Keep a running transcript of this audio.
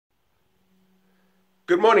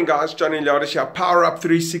Good morning, guys. Johnny Eliades here, Power Up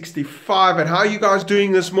 365. And how are you guys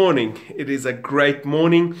doing this morning? It is a great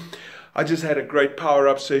morning. I just had a great Power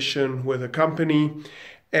Up session with a company,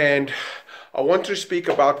 and I want to speak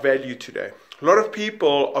about value today. A lot of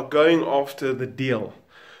people are going after the deal.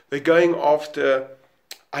 They're going after,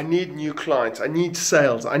 I need new clients, I need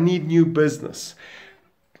sales, I need new business.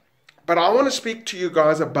 But I want to speak to you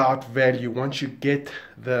guys about value once you get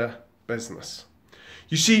the business.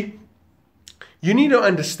 You see, you need to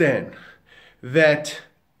understand that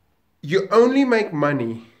you only make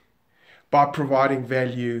money by providing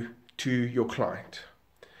value to your client.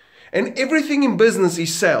 And everything in business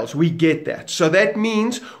is sales. We get that. So that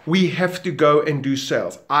means we have to go and do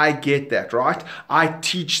sales. I get that, right? I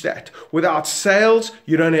teach that. Without sales,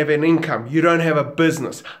 you don't have an income. You don't have a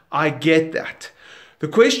business. I get that. The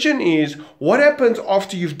question is, what happens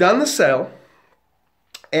after you've done the sale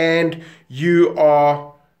and you are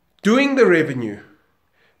doing the revenue,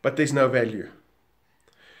 but there's no value?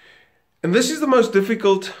 And this is the most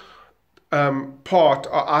difficult part,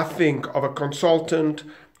 I think, of a consultant,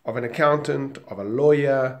 of an accountant, of a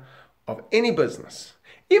lawyer, of any business.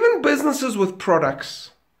 Even businesses with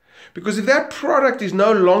products. Because if that product is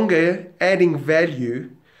no longer adding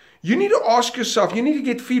value, you need to ask yourself, you need to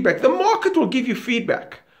get feedback. The market will give you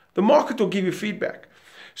feedback. The market will give you feedback.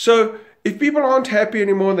 So if people aren't happy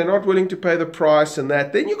anymore, they're not willing to pay the price and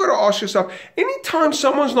that, then you've got to ask yourself, anytime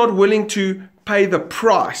someone's not willing to pay the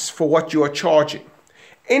price for what you are charging,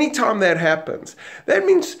 anytime that happens, that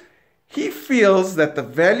means he feels that the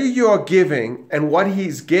value you are giving and what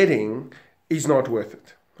he's getting is not worth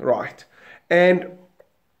it, right? And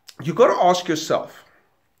you've got to ask yourself,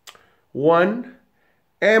 one,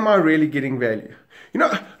 am I really getting value? You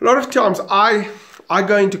know, a lot of times I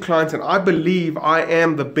go into clients and I believe I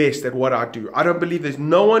am the best at what I do. I don't believe there's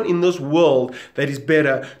no one in this world that is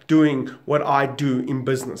better doing what I do in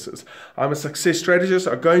businesses. I'm a success strategist.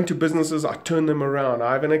 I go into businesses, I turn them around.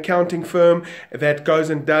 I have an accounting firm that goes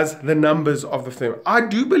and does the numbers of the firm. I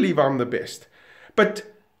do believe I'm the best. But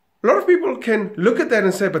a lot of people can look at that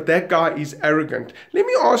and say, but that guy is arrogant. Let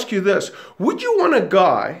me ask you this. Would you want a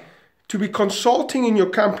guy to be consulting in your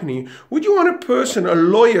company? Would you want a person, a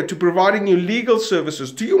lawyer, to providing you legal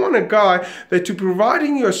services? Do you want a guy that to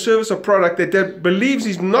providing you a service or product that believes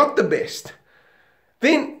is not the best?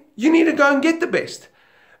 Then you need to go and get the best.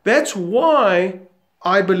 That's why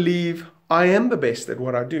I believe I am the best at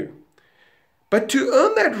what I do. But to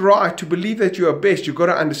earn that right to believe that you are best, you've got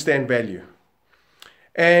to understand value.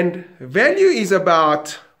 And value is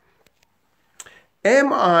about,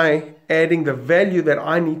 am I adding the value that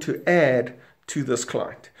I need to add to this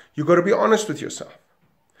client? You've got to be honest with yourself.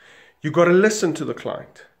 You've got to listen to the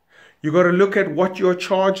client. You've got to look at what you're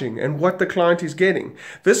charging and what the client is getting.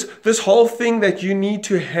 This whole thing that you need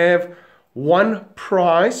to have one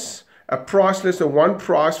price, a price list and one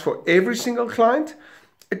price for every single client,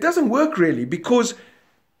 it doesn't work really, because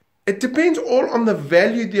it depends all on the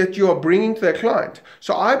value that you are bringing to that client.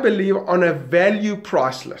 So I believe on a value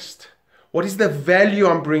price list. What is the value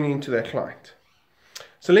I'm bringing to that client?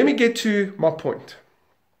 So let me get to my point.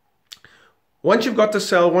 Once you've got the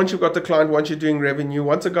sale, once you've got the client, once you're doing revenue,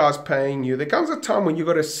 once a guy's paying you, there comes a time when you've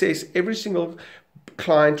got to assess every single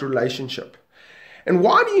client relationship. And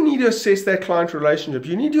why do you need to assess that client relationship?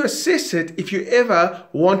 You need to assess it if you ever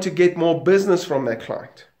want to get more business from that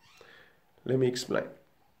client. Let me explain.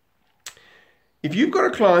 If you've got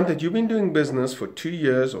a client that you've been doing business for 2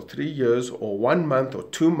 years or 3 years or 1 month or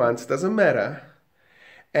 2 months, doesn't matter,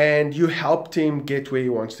 and you helped him get where he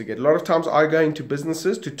wants to get. A lot of times I go into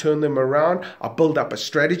businesses to turn them around. I build up a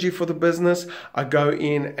strategy for the business. I go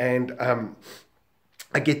in and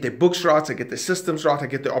I get their books right, I get their systems right, I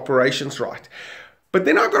get their operations right. But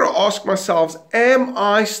then I've got to ask myself, am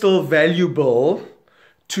I still valuable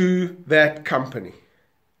to that company?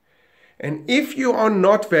 And if you are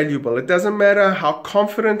not valuable, it doesn't matter how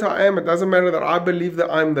confident I am, it doesn't matter that I believe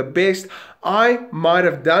that I'm the best, I might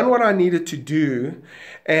have done what I needed to do,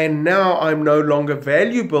 and now I'm no longer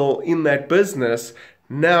valuable in that business.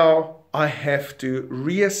 Now I have to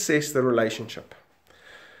reassess the relationship.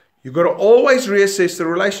 You've got to always reassess the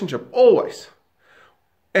relationship, always.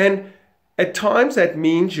 And at times that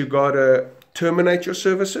means you've got to terminate your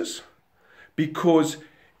services, because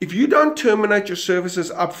if you don't terminate your services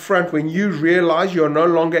up front when you realize you're no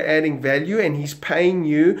longer adding value and he's paying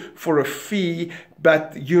you for a fee,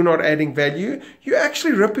 but you're not adding value, you're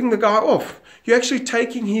actually ripping the guy off. You're actually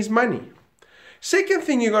taking his money. Second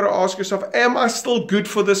thing you got to ask yourself, am I still good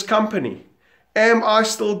for this company? Am I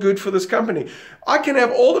still good for this company? I can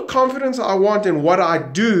have all the confidence I want in what I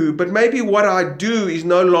do, but maybe what I do is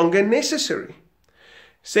no longer necessary.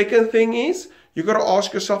 Second thing is, You've got to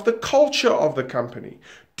ask yourself the culture of the company.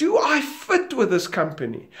 Do I fit with this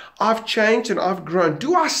company? I've changed and I've grown.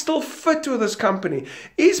 Do I still fit with this company?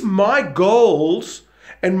 Is my goals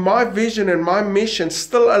and my vision and my mission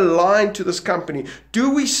still aligned to this company? Do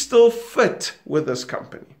we still fit with this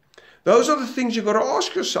company? Those are the things you've got to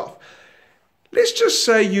ask yourself. Let's just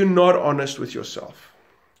say you're not honest with yourself.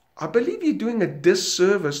 I believe you're doing a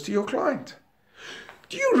disservice to your client.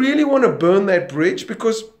 Do you really want to burn that bridge?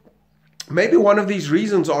 Because maybe one of these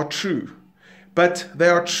reasons are true, but they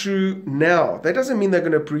are true now. That doesn't mean they're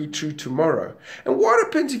going to be true tomorrow. And what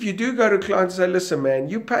happens if you do go to clients and say, listen, man,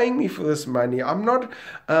 you're paying me for this money. I'm not,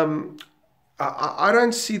 I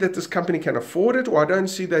don't see that this company can afford it, or I don't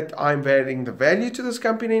see that I'm adding the value to this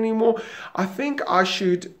company anymore. I think I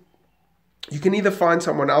should. You can either find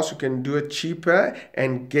someone else who can do it cheaper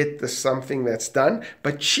and get the something that's done,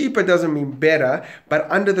 but cheaper doesn't mean better, but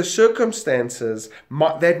under the circumstances,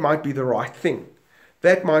 that might be the right thing.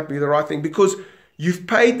 That might be the right thing, because you've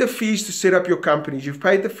paid the fees to set up your companies, you've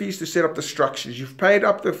paid the fees to set up the structures, you've paid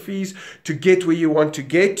up the fees to get where you want to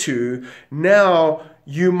get to. Now,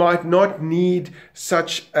 you might not need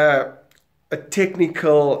such a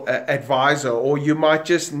technical advisor, or you might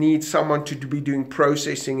just need someone to be doing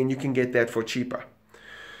processing, and you can get that for cheaper.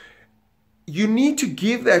 You need to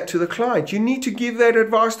give that to the client. You need to give that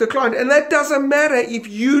advice to the client. And that doesn't matter if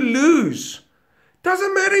you lose.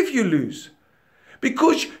 Doesn't matter if you lose.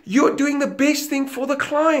 Because you're doing the best thing for the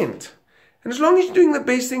client. And as long as you're doing the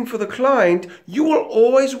best thing for the client, you will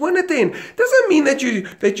always win it then. Doesn't mean that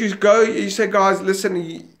you say, guys,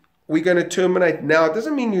 listen, we're going to terminate now. It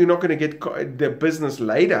doesn't mean you're not going to get the business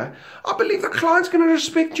later. I believe the client's going to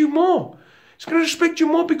respect you more. He's going to respect you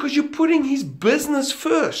more because you're putting his business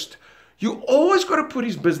first. You always got to put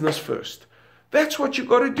his business first. That's what you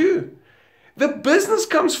got to do. The business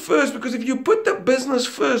comes first, because if you put the business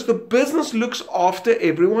first, the business looks after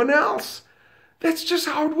everyone else. That's just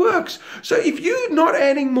how it works. So if you're not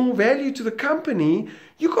adding more value to the company,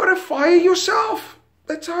 you got to fire yourself.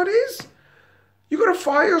 That's how it is. You got to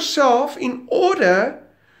fire yourself in order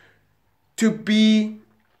to be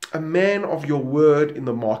a man of your word in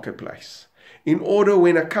the marketplace. In order,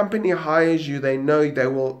 when a company hires you, they know they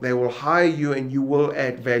will hire you and you will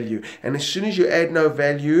add value. And as soon as you add no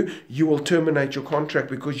value, you will terminate your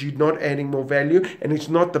contract, because you're not adding more value and it's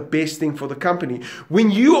not the best thing for the company.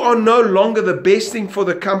 When you are no longer the best thing for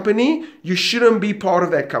the company, you shouldn't be part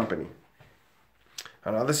of that company.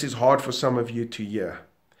 I know this is hard for some of you to hear,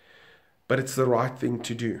 but it's the right thing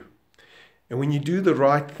to do. And when you do the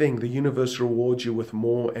right thing, the universe rewards you with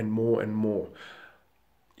more and more and more.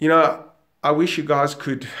 You know, I wish you guys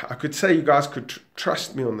I could say you guys could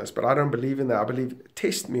trust me on this, but I don't believe in that. I believe,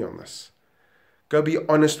 test me on this. Go be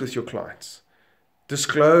honest with your clients.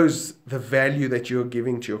 Disclose the value that you're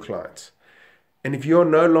giving to your clients. And if you're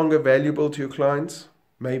no longer valuable to your clients,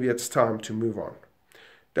 maybe it's time to move on.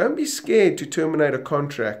 Don't be scared to terminate a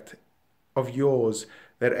contract of yours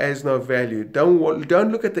that has no value.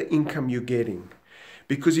 Don't look at the income you're getting.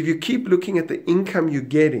 Because if you keep looking at the income you're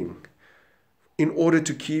getting in order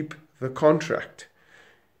to keep the contract,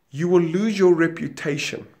 you will lose your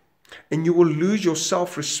reputation and you will lose your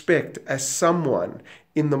self-respect as someone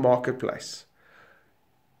in the marketplace.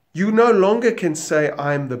 You no longer can say,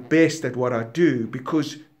 I'm the best at what I do,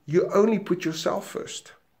 because you only put yourself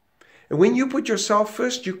first. And when you put yourself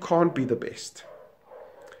first, you can't be the best.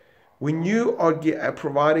 When you are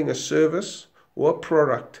providing a service or a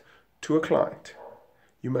product to a client,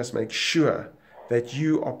 you must make sure that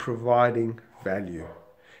you are providing value.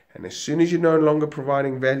 And as soon as you're no longer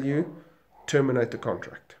providing value, terminate the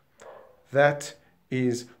contract. That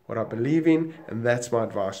is what I believe in, and that's my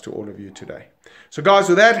advice to all of you today. So guys,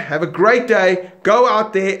 with that, have a great day. Go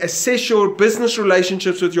out there, assess your business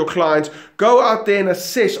relationships with your clients. Go out there and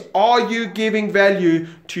assess, are you giving value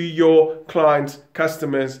to your clients,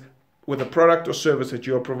 customers, with a product or service that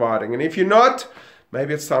you're providing? And if you're not,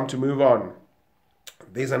 maybe it's time to move on.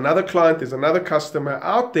 There's another client, there's another customer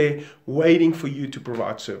out there waiting for you to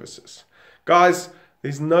provide services. Guys,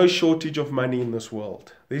 there's no shortage of money in this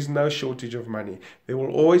world. There's no shortage of money. There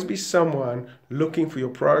will always be someone looking for your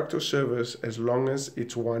product or service, as long as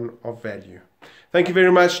it's one of value. Thank you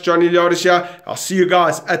very much. John Eliades here. I'll see you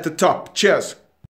guys at the top. Cheers.